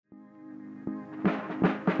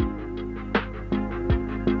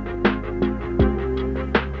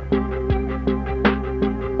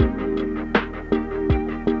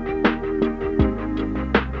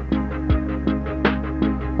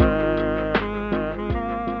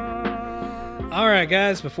All right,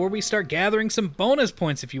 guys, before we start gathering some bonus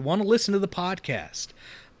points, if you want to listen to the podcast,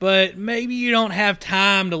 but maybe you don't have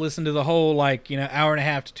time to listen to the whole, hour and a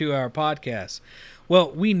half to 2 hour podcast. Well,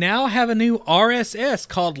 we now have a new RSS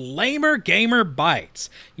called Lamer Gamer Bites.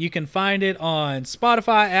 You can find it on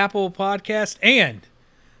Spotify, Apple Podcast, and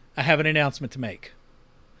I have an announcement to make.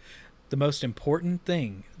 The most important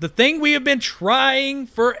thing, the thing we have been trying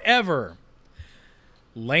forever,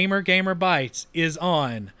 Lamer Gamer Bites is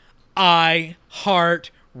on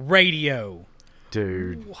iHeartRadio.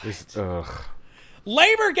 Dude. Ugh.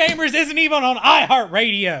 Lamer Gamers isn't even on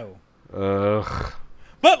iHeartRadio. Ugh.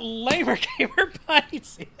 But Lamer Gamer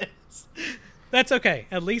Bites is. That's okay.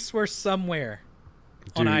 At least we're somewhere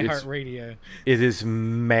on iHeartRadio. It is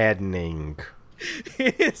maddening.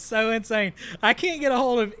 It is so insane. I can't get a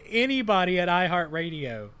hold of anybody at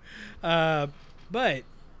iHeartRadio. But,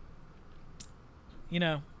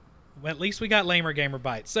 at least we got Lamer Gamer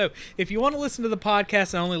Bites. So if you want to listen to the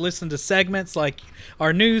podcast and only listen to segments like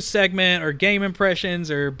our news segment or game impressions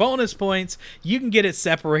or bonus points, you can get it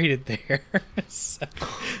separated there.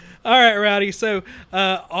 All right, Rowdy. So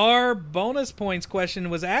our bonus points question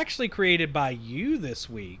was actually created by you this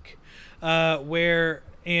week,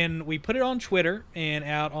 and we put it on Twitter and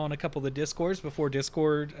out on a couple of the Discords before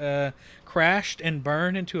Discord crashed and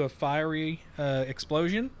burned into a fiery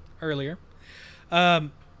explosion earlier.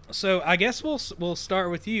 So I guess we'll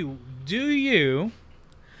start with you. Do you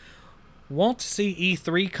want to see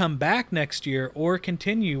E3 come back next year or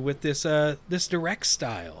continue with this direct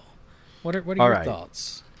style? What are your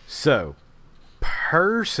thoughts? So,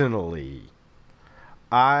 personally,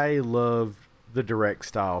 I love the direct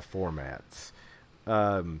style formats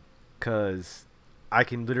because I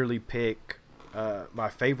can literally pick my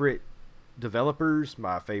favorite developers,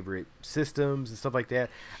 my favorite systems and stuff like that.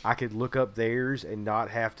 I could look up theirs and not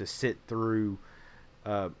have to sit through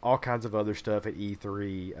all kinds of other stuff at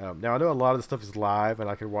E3. Now I know a lot of the stuff is live and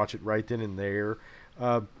I can watch it right then and there,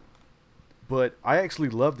 but I actually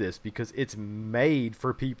love this because it's made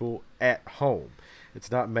for people at home. It's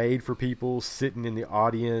not made for people sitting in the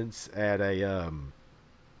audience at a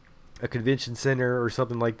convention center or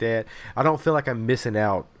something like that. I don't feel like I'm missing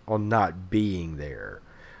out on not being there.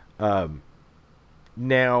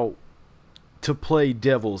 Now, to play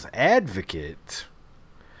devil's advocate...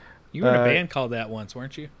 You were in a band called that once,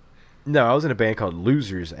 weren't you? No, I was in a band called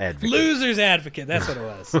Losers Advocate. Losers Advocate, that's what it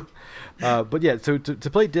was. But yeah, so to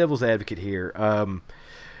play devil's advocate here,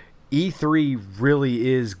 E3 really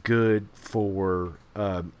is good for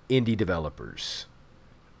indie developers.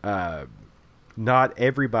 Not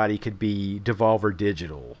everybody could be Devolver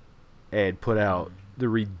Digital and put out the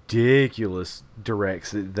ridiculous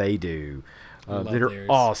directs that they do that are theirs.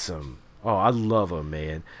 Awesome. Oh, I love them,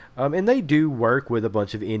 man. And they do work with a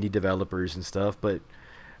bunch of indie developers and stuff, but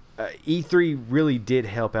E3 really did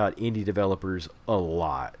help out indie developers a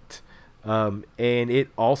lot. And it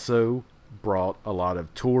also brought a lot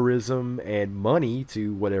of tourism and money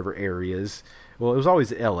to whatever areas. Well, it was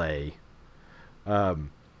always LA.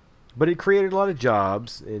 But it created a lot of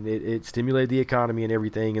jobs, and it stimulated the economy and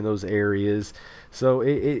everything in those areas. So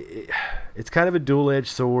it's kind of a dual-edged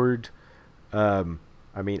sword. I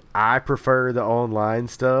mean, I prefer the online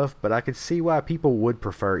stuff, but I could see why people would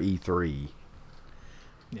prefer E3.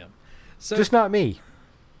 Yeah. So, just not me.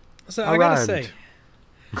 So I gotta say,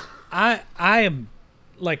 I am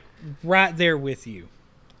like right there with you.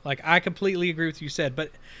 Like, I completely agree with what you said,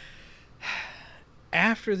 but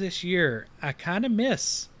after this year, I kind of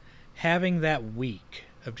miss having that week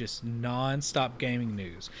of just non-stop gaming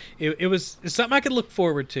news. It's something I could look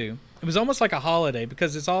forward to. It was almost like a holiday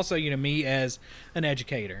because it's also, me as an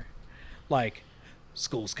educator. Like,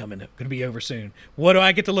 school's going to be over soon. What do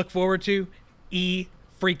I get to look forward to?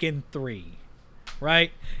 E-freaking-3.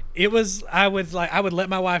 Right? I would let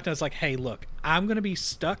my wife know, it's like, hey, look, I'm going to be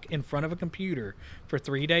stuck in front of a computer for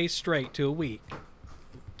 3 days straight to a week,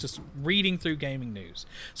 just reading through gaming news.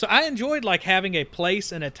 So I enjoyed having a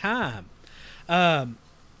place and a time.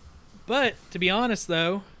 But to be honest,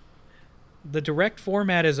 though, the direct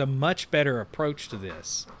format is a much better approach to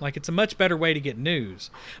this. It's a much better way to get news.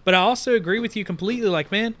 But I also agree with you completely.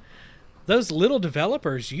 Man, those little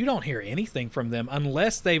developers, you don't hear anything from them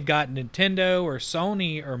unless they've got Nintendo or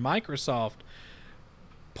Sony or Microsoft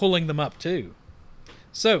pulling them up too.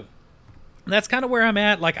 So that's kind of where I'm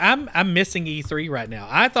at. I'm missing E3 right now.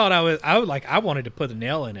 I thought I wanted to put a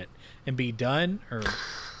nail in it and be done, or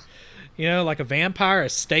like a vampire, a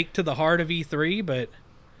stake to the heart of E3, but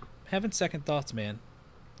having second thoughts, man.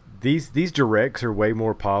 These directs are way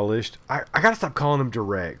more polished. I gotta stop calling them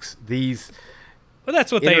directs. Well,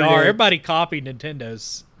 that's what they are. Everybody copied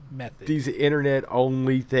Nintendo's method. these internet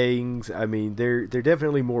only things, I mean, they're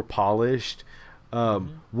definitely more polished.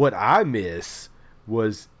 What I miss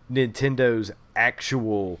was Nintendo's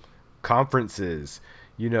actual conferences.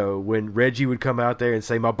 You know, when Reggie would come out there and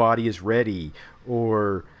say, "My body is ready,"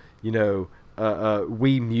 or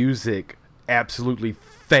Wii Music absolutely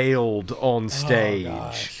failed on stage. Oh,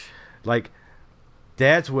 gosh. Like,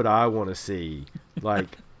 that's what I want to see.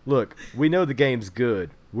 Like, look, we know the game's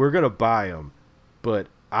good. We're gonna buy them, but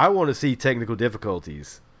I want to see technical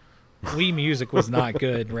difficulties. Wii Music was not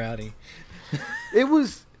good, Rowdy. It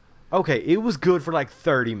was okay. It was good for like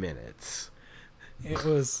 30 minutes. It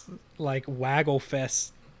was like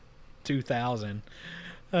Wagglefest 2000.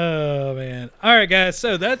 Oh man! All right, guys.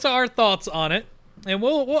 So that's our thoughts on it, and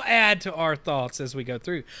we'll add to our thoughts as we go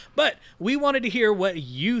through. But we wanted to hear what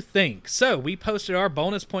you think, so we posted our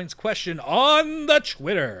bonus points question on the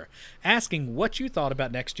Twitter, asking what you thought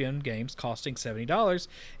about next gen games costing $70.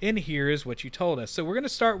 And here is what you told us. So we're going to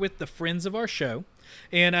start with the friends of our show,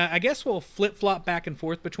 and I guess we'll flip flop back and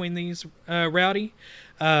forth between these, Rowdy.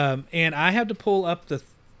 And I have to pull up the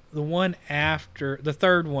one after the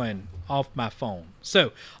third one off my phone.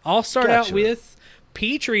 So I'll start out with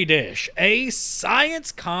Petri Dish, a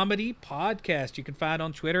science comedy podcast you can find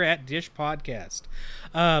on Twitter at Dish Podcast.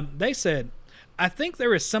 They said, I think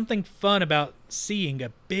there is something fun about seeing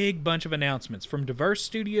a big bunch of announcements from diverse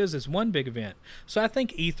studios as one big event, so I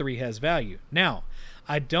think E3 has value. Now,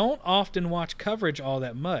 I don't often watch coverage all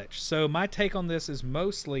that much, so my take on this is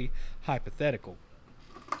mostly hypothetical.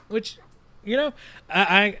 Which,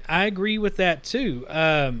 I agree with that too,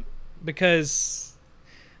 because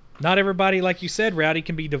not everybody, like you said, Rowdy,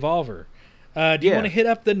 can be Devolver. Do you want to hit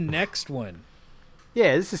up the next one?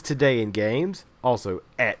 Yeah, this is Today in Games, also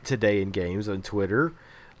at Today in Games on Twitter.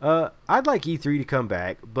 I'd like E3 to come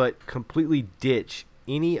back, but completely ditch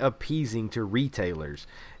any appeasing to retailers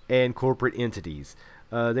and corporate entities.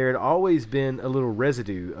 There had always been a little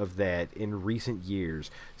residue of that in recent years.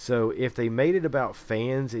 So if they made it about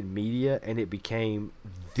fans and media and it became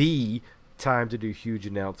the time to do huge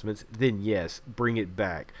announcements, then yes, bring it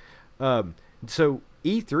back. So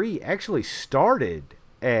E3 actually started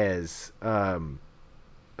as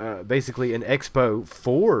basically an expo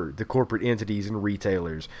for the corporate entities and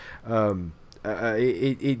retailers.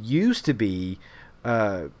 It used to be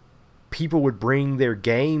people would bring their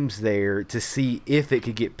games there to see if it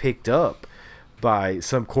could get picked up by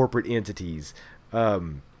some corporate entities.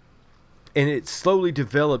 And it slowly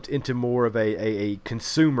developed into more of a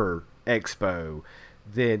consumer expo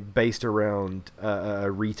than based around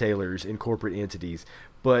retailers and corporate entities.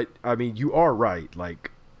 But, I mean, you are right.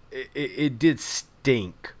 Like, it did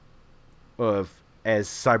stink of, as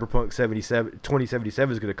Cyberpunk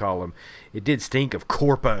 2077 is going to call them, it did stink of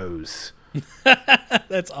corpos.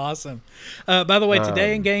 That's awesome. By the way,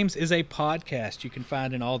 Today in Games is a podcast you can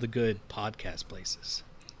find in all the good podcast places.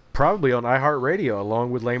 Probably on iHeartRadio,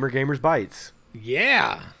 along with Lamer Gamers Bites.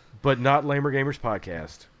 Yeah, but not Lamer Gamers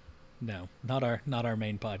Podcast. No, not our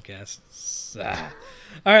main podcast.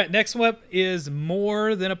 All right, next one up is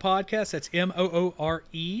More Than a Podcast. That's Moore.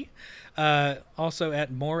 Also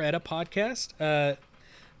at More at a Podcast.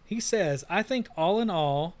 He says, I think all in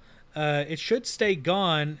all, it should stay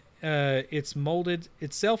gone. It's molded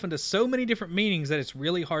itself into so many different meanings that it's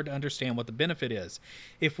really hard to understand what the benefit is.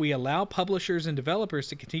 If we allow publishers and developers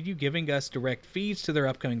to continue giving us direct feeds to their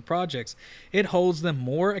upcoming projects, it holds them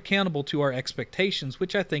more accountable to our expectations,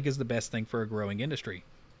 which I think is the best thing for a growing industry.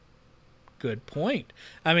 Good point.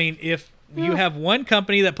 I mean, if you have one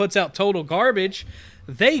company that puts out total garbage,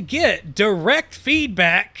 they get direct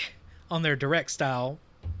feedback on their direct style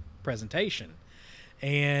presentation.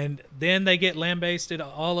 And then they get lambasted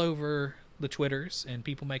all over the Twitters, and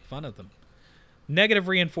people make fun of them. Negative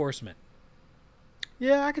reinforcement.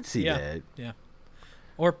 Yeah, I could see that. Yeah.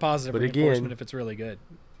 Or positive reinforcement if it's really good.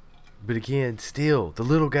 But again, still, the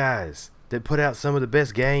little guys that put out some of the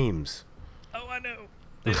best games. Oh, I know.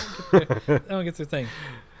 They don't get their thing.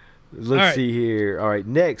 Let's see here. All right,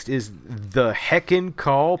 next is the Heckin'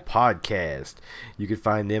 Call Podcast. You can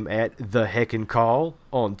find them at the Heckin' Call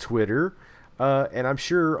on Twitter. And I'm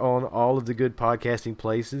sure on all of the good podcasting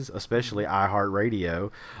places, especially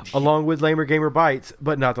iHeartRadio, along with Lamer Gamer Bites,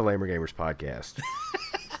 but not the Lamer Gamers Podcast.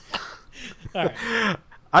 All right.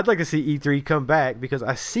 I'd like to see E3 come back because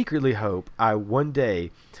I secretly hope I one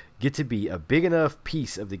day get to be a big enough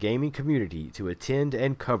piece of the gaming community to attend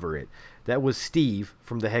and cover it. That was Steve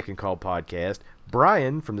from the Heckin' Call Podcast.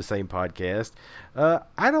 Brian from the same podcast.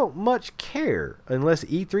 I don't much care unless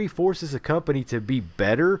E3 forces a company to be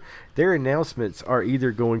better. Their announcements are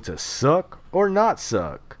either going to suck or not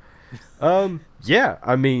suck. Yeah,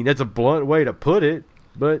 I mean, that's a blunt way to put it.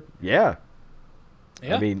 But yeah.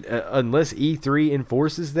 Yeah. I mean, unless E3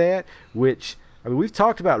 enforces that, which, I mean, we've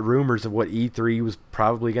talked about rumors of what E3 was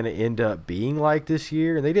probably going to end up being like this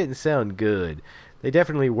year, and they didn't sound good. They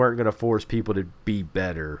definitely weren't going to force people to be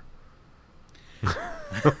better.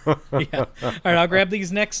 Yeah. All right, I'll grab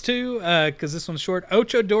these next two because this one's short.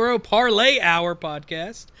 Ocho Duro Parlay Hour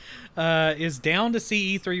podcast is down to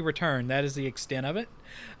see E3 return. That is the extent of it.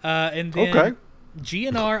 And then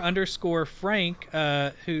GNR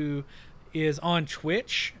 _Frank, who is on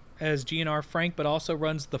Twitch as GNR Frank, but also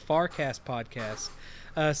runs the Farcast podcast,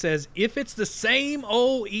 says, if it's the same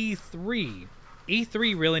old E3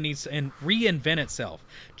 really needs to reinvent itself,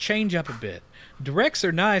 change up a bit. Directs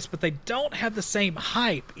are nice, but they don't have the same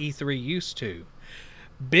hype E3 used to.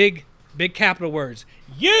 Big capital words.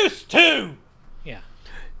 Used to! Yeah.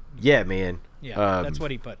 Yeah, man. Yeah, that's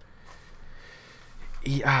what he put.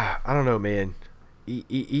 I don't know, man.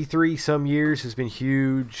 E3 some years has been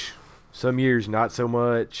huge. Some years not so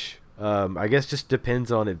much. I guess just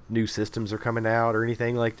depends on if new systems are coming out or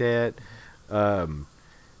anything like that.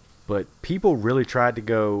 But people really tried to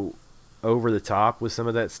go over the top with some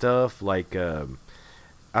of that stuff. Like, I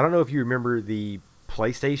don't know if you remember the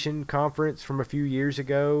PlayStation conference from a few years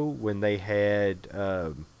ago when they had,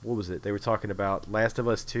 what was it? They were talking about Last of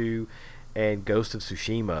Us 2 and Ghost of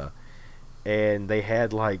Tsushima. And they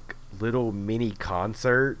had like little mini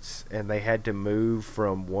concerts, and they had to move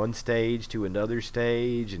from one stage to another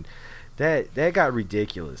stage, and that got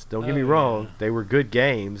ridiculous. Don't get me wrong, they were good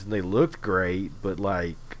games and they looked great, but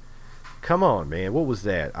like, come on, man, what was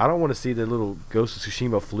that? I don't want to see the little Ghost of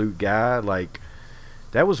Tsushima flute guy. Like,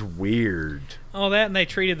 that was weird. Oh, that, and they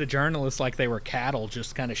treated the journalists like they were cattle,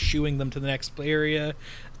 just kind of shooing them to the next area.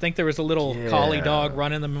 I think there was a little collie dog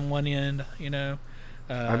running them in one end, you know.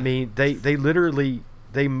 I mean, they literally,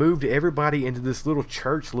 they moved everybody into this little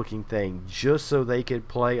church-looking thing just so they could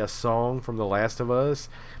play a song from The Last of Us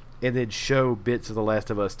and then show bits of The Last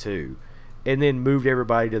of Us 2. And then moved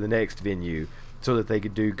everybody to the next venue so that they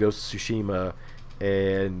could do Ghost of Tsushima,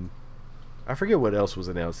 and I forget what else was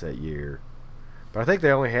announced that year. But I think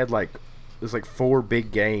they only had like, it was like 4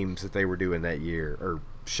 big games that they were doing that year, or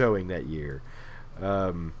showing that year.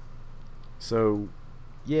 So,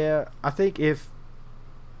 yeah, I think if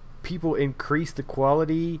people increase the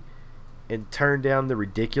quality and turn down the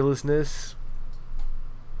ridiculousness,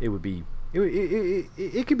 it would be,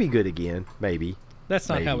 it could be good again, maybe. That's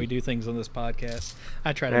not how we do things on this podcast.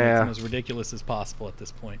 I try to make them as ridiculous as possible at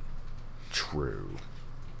this point. True.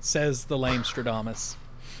 Says the lame Stradamus.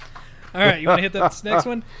 All right, you want to hit this next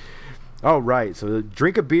one? All right, so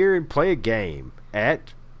drink a beer and play a game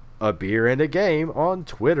at A Beer and a Game on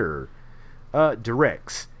Twitter.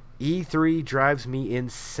 Directs. E3 drives me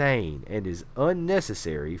insane and is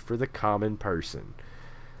unnecessary for the common person.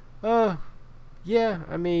 Yeah,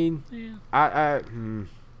 I mean,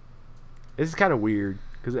 this is kind of weird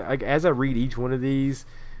because as I read each one of these,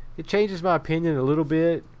 it changes my opinion a little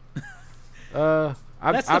bit.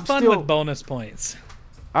 That's the fun with bonus points.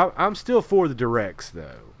 I'm still for the directs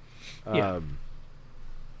though.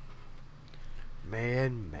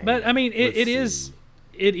 Man. But I mean, it is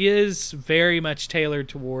very much tailored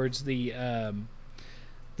towards the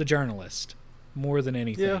journalist more than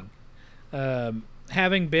anything. Yeah.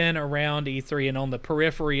 Having been around E3 and on the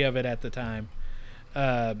periphery of it at the time,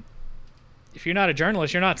 if you're not a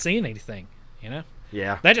journalist, you're not seeing anything, you know?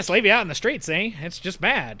 Yeah. They just leave you out in the streets, see? It's just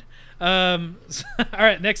bad. All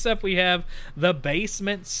right, next up we have the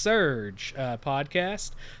Basement Surge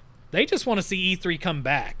podcast. They just want to see E3 come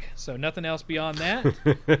back, so nothing else beyond that.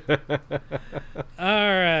 All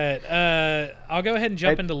right, I'll go ahead and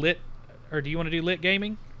jump into lit, or do you want to do lit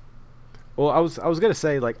gaming? Well, I was gonna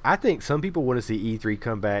say, like, I think some people want to see E3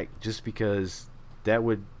 come back just because that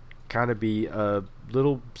would kind of be a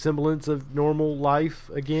little semblance of normal life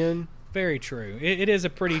again. Very true. It is a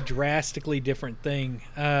pretty drastically different thing,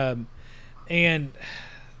 and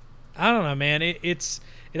I don't know, man.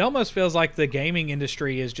 It almost feels like the gaming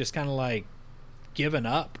industry is just kind of like given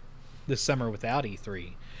up this summer without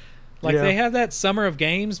E3. Like, they have that summer of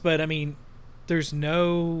games, but I mean, there's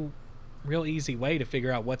no real easy way to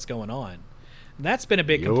figure out what's going on. And that's been a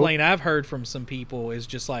big complaint I've heard from some people, is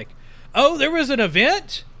just like, oh, there was an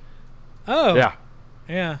event? Oh.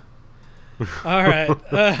 Yeah. All right.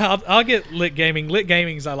 I'll get Lit Gaming. Lit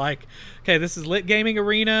Gaming's I like. Okay, this is Lit Gaming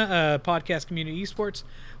Arena, podcast community esports.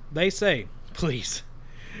 They say, please,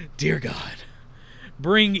 dear God,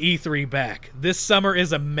 bring E3 back. This summer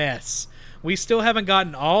is a mess. We still haven't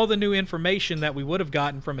gotten all the new information that we would have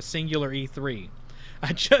gotten from a singular E3.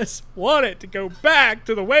 I just want it to go back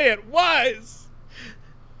to the way it was.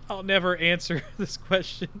 I'll never answer this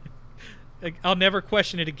question I'll never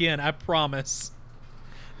question it again. I promise.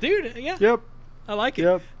 Dude, yeah. Yep. I like it.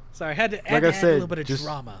 Yep. Sorry, I had to Like add I a said, little bit of just-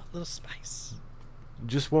 drama, a little spice.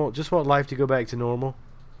 Just want life to go back to normal.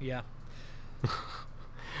 Yeah.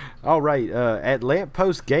 All right. At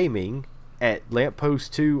Lamppost Gaming, at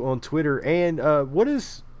Lamppost2 on Twitter, and what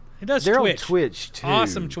is It does they're Twitch. on Twitch too.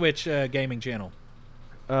 Awesome Twitch gaming channel.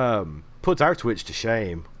 Puts our Twitch to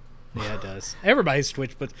shame. Yeah, it does. Everybody's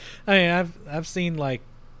Twitch, but I mean, I've seen like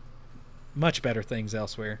much better things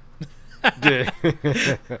elsewhere. At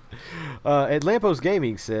Lamppost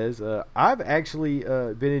Gaming says, I've actually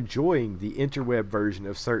been enjoying the interweb version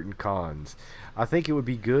of certain cons. I think it would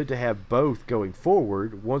be good to have both going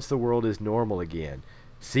forward once the world is normal again.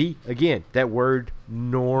 See, again, that word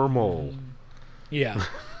normal. Yeah.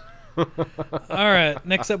 All right.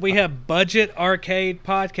 Next up, we have Budget Arcade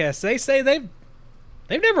Podcast. They say they've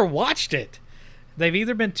never watched it. They've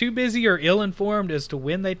either been too busy or ill-informed as to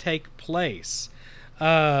when they take place.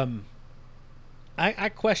 I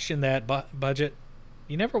question that, Budget.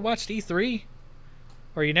 You never watched E3?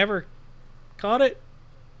 Or you never caught it?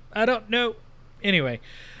 I don't know. Anyway.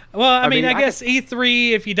 Well, I mean, I guess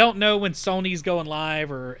E3, if you don't know when Sony's going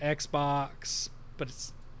live or Xbox, but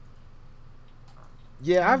it's...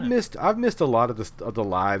 Yeah, I've missed a lot of the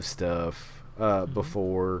live stuff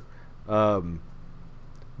before.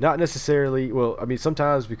 Not necessarily. Well, I mean,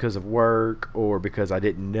 sometimes because of work or because I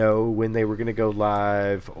didn't know when they were going to go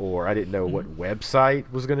live, or I didn't know what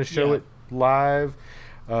website was going to show it live.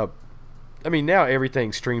 I mean, now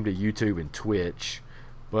everything's streamed to YouTube and Twitch,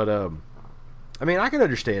 but I mean, I can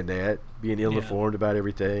understand that being ill-informed about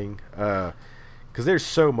everything, because there's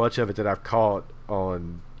so much of it that I've caught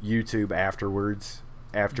on YouTube afterwards,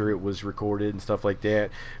 after it was recorded and stuff like that.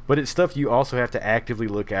 But it's stuff you also have to actively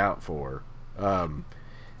look out for.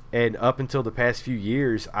 And up until the past few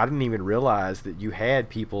years, I didn't even realize that you had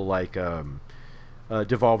people like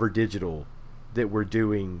Devolver Digital that were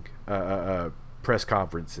doing press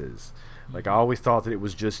conferences. Like, I always thought that it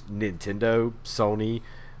was just Nintendo, Sony,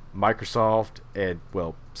 Microsoft, and,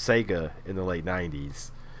 well, Sega in the late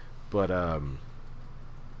 90s. But,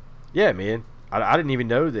 yeah, man, I didn't even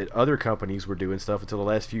know that other companies were doing stuff until the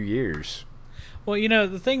last few years. Well, you know,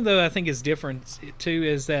 the thing, though, I think is different, too,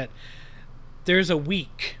 is that there's a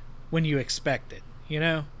week when you expect it, you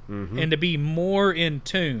know? Mm-hmm. And to be more in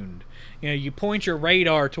tuned. You know, you point your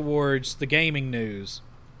radar towards the gaming news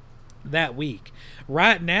that week.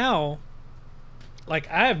 Right now, like,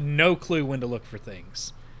 I have no clue when to look for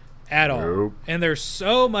things at all. Nope. And there's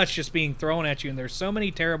so much just being thrown at you, and there's so many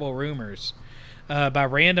terrible rumors by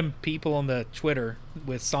random people on the Twitter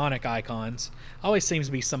with Sonic icons. Always seems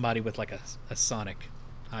to be somebody with, like, a Sonic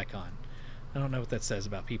icon. I don't know what that says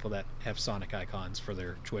about people that have Sonic icons for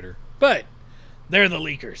their Twitter. But they're the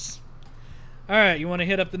leakers. All right, you want to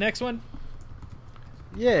hit up the next one?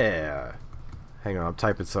 Yeah. Hang on, I'm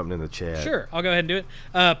typing something in the chat. Sure, I'll go ahead and do it.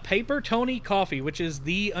 Paper Tony Coffee, which is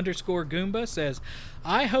 _Goomba, says,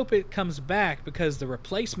 I hope it comes back because the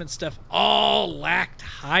replacement stuff all lacked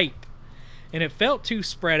hype. And it felt too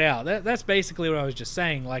spread out. That's basically what I was just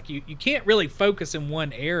saying. Like, you can't really focus in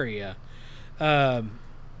one area.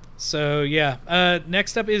 So, yeah.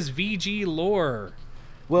 Next up is VG Lore.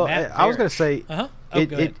 Well, Matt I was going Parrish. to say, Uh-huh. Oh,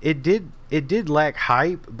 go ahead. it did lack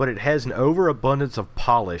hype, but it has an overabundance of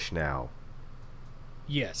polish now.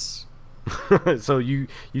 Yes. So you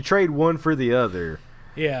trade one for the other.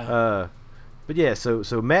 Yeah. But yeah, so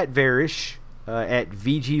Matt Varish at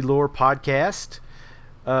VG Lore Podcast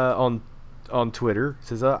on Twitter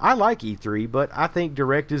says, I like E3, but I think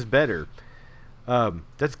Direct is better.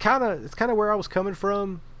 That's kind of where I was coming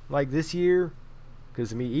from, like, this year,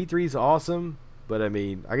 because I mean, E3 is awesome, but I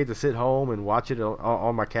mean, I get to sit home and watch it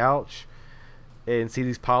on my couch and see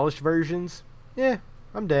these polished versions. Yeah,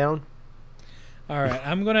 I'm down. All right,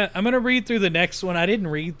 I'm gonna read through the next one. I didn't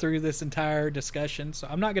read through this entire discussion, so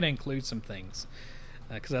I'm not gonna include some things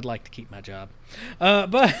because I'd like to keep my job.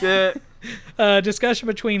 But discussion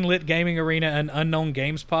between Lit Gaming Arena and Unknown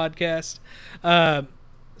Games Podcast.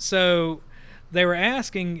 So they were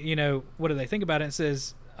asking, you know, what do they think about it? It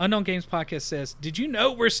says, Unknown Games Podcast says, did you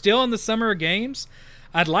know we're still in the summer of games?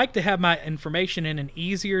 I'd like to have my information in an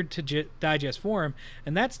easier to digest form,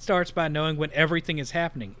 and that starts by knowing when everything is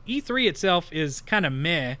happening. E3 itself is kind of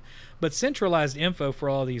meh, but centralized info for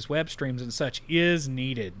all these web streams and such is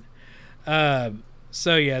needed.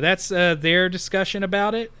 So yeah, that's their discussion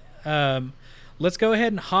about it. Let's go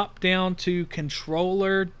ahead and hop down to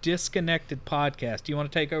Controller Disconnected Podcast. Do you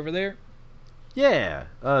want to take over there? Yeah.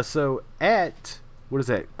 So at, what is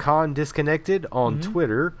that, Con Disconnected on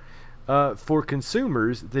Twitter, for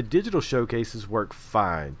consumers, the digital showcases work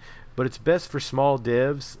fine. but it's best for small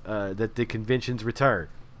devs that the conventions return.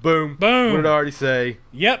 Boom. Boom. What did I already say?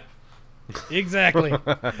 Yep. Exactly.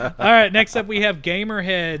 All right. Next up, we have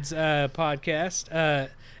Gamerheads podcast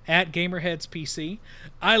at Gamerheads PC.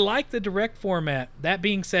 I like the direct format. That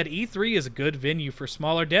being said, E3 is a good venue for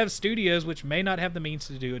smaller dev studios which may not have the means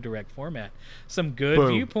to do a direct format. Some good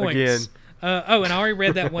Boom. viewpoints. Again. And I already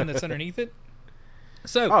read that one that's underneath it.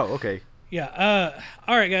 So. Oh, okay. Yeah.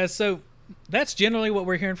 All right, guys. So that's generally what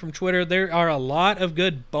we're hearing from Twitter. There are a lot of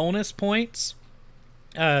good bonus points.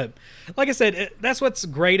 Like I said, that's what's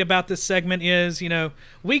great about this segment is,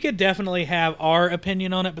 we could definitely have our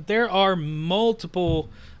opinion on it, but there are multiple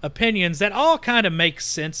opinions that all kind of make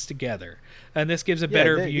sense together. And this gives a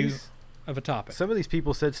better view of a topic. Some of these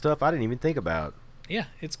people said stuff I didn't even think about. Yeah,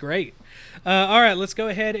 it's great. All right, let's go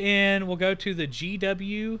ahead and we'll go to the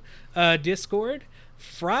GW Discord.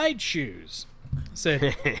 Fried Shoes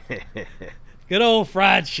said, good old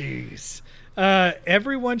Fried Shoes.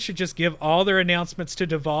 Everyone should just give all their announcements to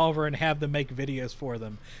Devolver and have them make videos for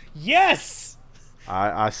them. Yes!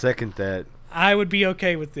 I second that. I would be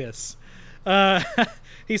okay with this.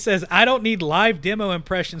 He says, I don't need live demo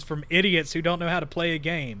impressions from idiots who don't know how to play a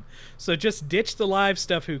game. So just ditch the live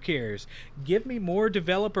stuff, who cares? Give me more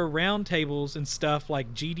developer roundtables and stuff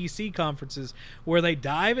like GDC conferences where they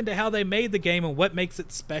dive into how they made the game and what makes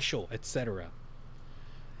it special, etc.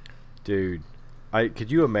 Dude, could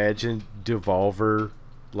you imagine Devolver,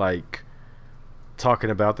 talking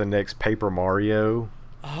about the next Paper Mario?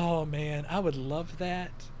 Oh, man, I would love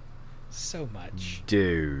that so much.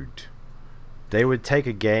 Dude. They would take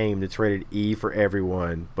a game that's rated E for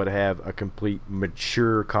everyone, but have a complete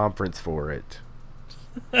mature conference for it.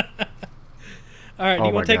 All right, do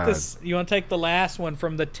you want to take this? You want to take the last one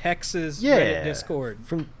from the Texas Reddit Discord?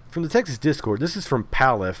 From the Texas Discord. This is from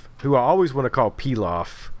Palif, who I always want to call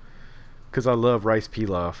Pilaf, because I love rice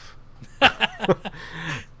pilaf.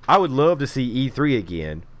 I would love to see E3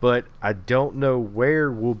 again, but I don't know where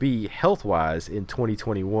we'll be health-wise in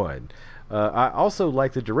 2021. I also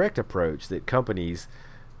like the direct approach that companies...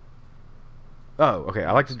 Oh, okay.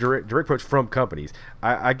 I like the direct approach from companies.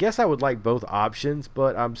 I guess I would like both options,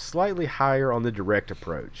 but I'm slightly higher on the direct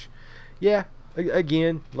approach. Yeah,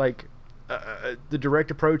 again, the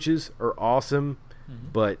direct approaches are awesome,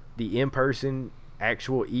 but the in-person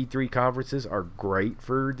actual E3 conferences are great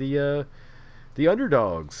for the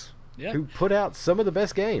underdogs who put out some of the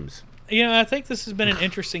best games. I think this has been an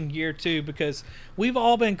interesting year, too, because we've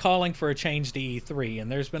all been calling for a change to E3,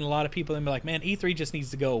 and there's been a lot of people that be like, man, E3 just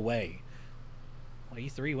needs to go away. Well,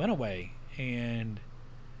 E3 went away, and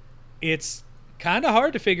it's kind of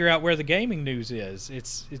hard to figure out where the gaming news is.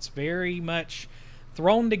 It's very much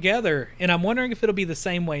thrown together, and I'm wondering if it'll be the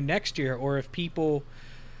same way next year, or if people...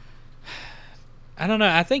 I don't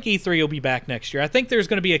know. I think E3 will be back next year. I think there's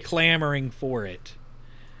going to be a clamoring for it,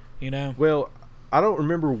 Well... I don't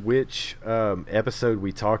remember which episode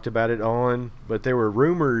we talked about it on, but there were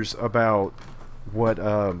rumors about what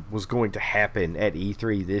was going to happen at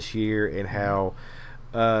E3 this year and how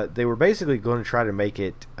they were basically going to try to make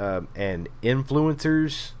it an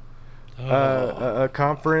influencers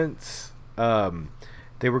conference.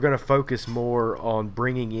 They were going to focus more on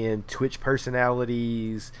bringing in Twitch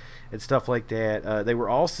personalities and stuff like that. They were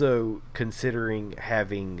also considering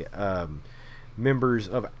having... members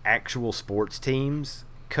of actual sports teams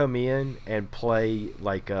come in and play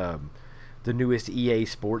the newest EA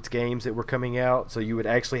sports games that were coming out. So you would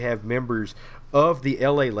actually have members of the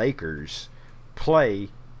LA Lakers play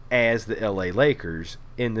as the LA Lakers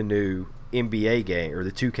in the new NBA game, or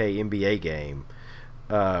the 2K NBA game.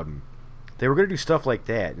 They were going to do stuff like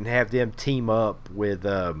that and have them team up with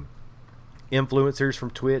influencers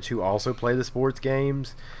from Twitch who also play the sports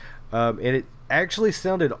games. And it actually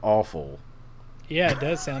sounded awful. Yeah, it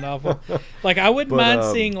does sound awful. I wouldn't mind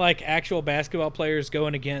seeing actual basketball players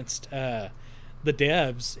going against the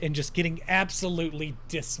devs and just getting absolutely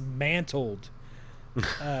dismantled.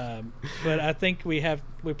 But I think we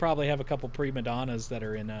probably have a couple prima donnas that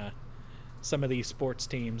are in some of these sports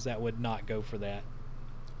teams that would not go for that.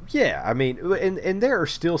 Yeah, I mean, and there are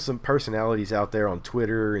still some personalities out there on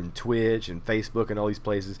Twitter and Twitch and Facebook and all these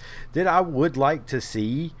places that I would like to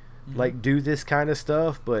see do this kind of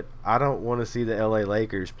stuff, but I don't want to see the LA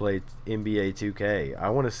Lakers play NBA 2K. I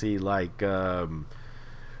want to see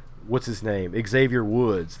what's his name? Xavier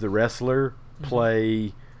Woods, the wrestler,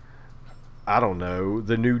 play I don't know,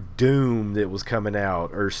 the new Doom that was coming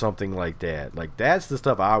out or something like that. That's the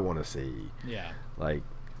stuff I want to see. Yeah.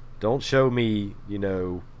 Don't show me,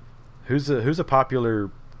 who's a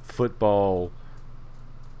popular football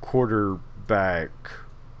quarterback.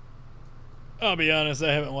 I'll be honest,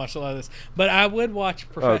 I haven't watched a lot of this, but I would watch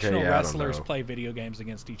professional yeah, I don't wrestlers know. play video games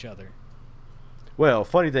against each other. Well,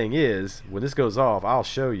 funny thing is, when this goes off, I'll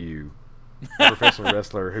show you a professional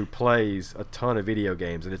wrestler who plays a ton of video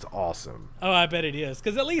games, and it's awesome. Oh, I bet it is,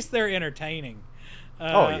 because at least they're entertaining.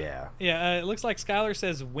 Oh, yeah. Yeah, it looks like Skylar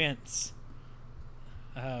says Wentz.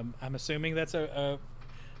 I'm assuming that's a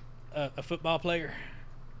football player.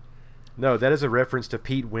 No, that is a reference to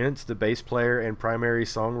Pete Wentz, the bass player and primary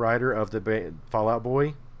songwriter of the band Fallout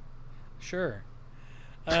Boy. Sure.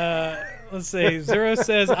 Let's see. Zero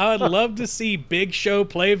says, I would love to see Big Show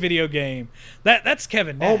play a video game. That's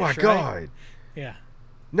Kevin Nash, Oh, my right? God. Yeah.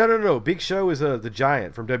 No. Big Show is the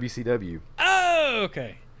Giant from WCW. Oh,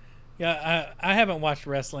 okay. Yeah, I haven't watched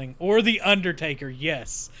wrestling. Or The Undertaker,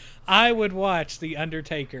 yes. I would watch The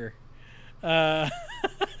Undertaker. Oh,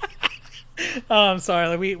 I'm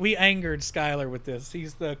sorry. We angered Skylar with this.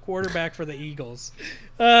 He's the quarterback for the Eagles.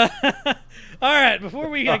 All right. Before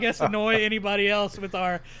we, I guess, annoy anybody else with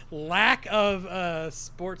our lack of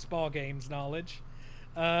sports ball games knowledge,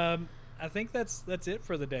 I think that's it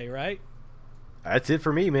for the day, right? That's it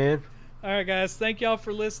for me, man. All right, guys. Thank y'all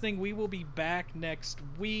for listening. We will be back next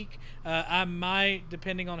week. I might,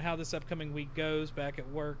 depending on how this upcoming week goes back at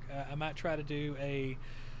work, I might try to do a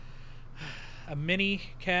mini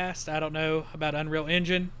cast. I don't know about Unreal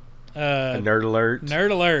Engine. A nerd alert.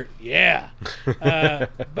 Nerd alert. Yeah.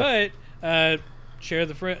 But share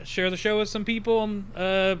the show with some people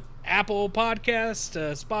on Apple Podcast,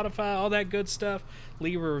 Spotify, all that good stuff.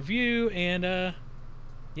 Leave a review, and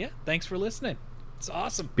yeah, thanks for listening. It's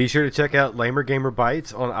awesome. Be sure to check out Lamer Gamer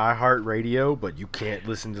Bites on iHeartRadio, but you can't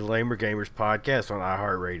listen to Lamer Gamers podcast on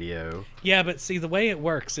iHeartRadio. Yeah, but see, the way it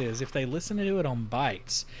works is if they listen to it on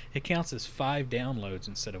Bytes, it counts as 5 downloads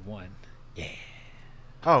instead of 1. Yeah.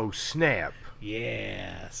 Oh, snap.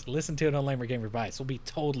 Yes. Listen to it on Lamer Gamer Bytes. We'll be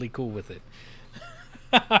totally cool with it.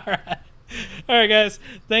 All right. All right, guys.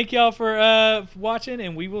 Thank y'all for watching,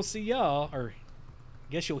 and we will see y'all, or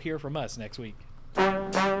I guess you'll hear from us next week.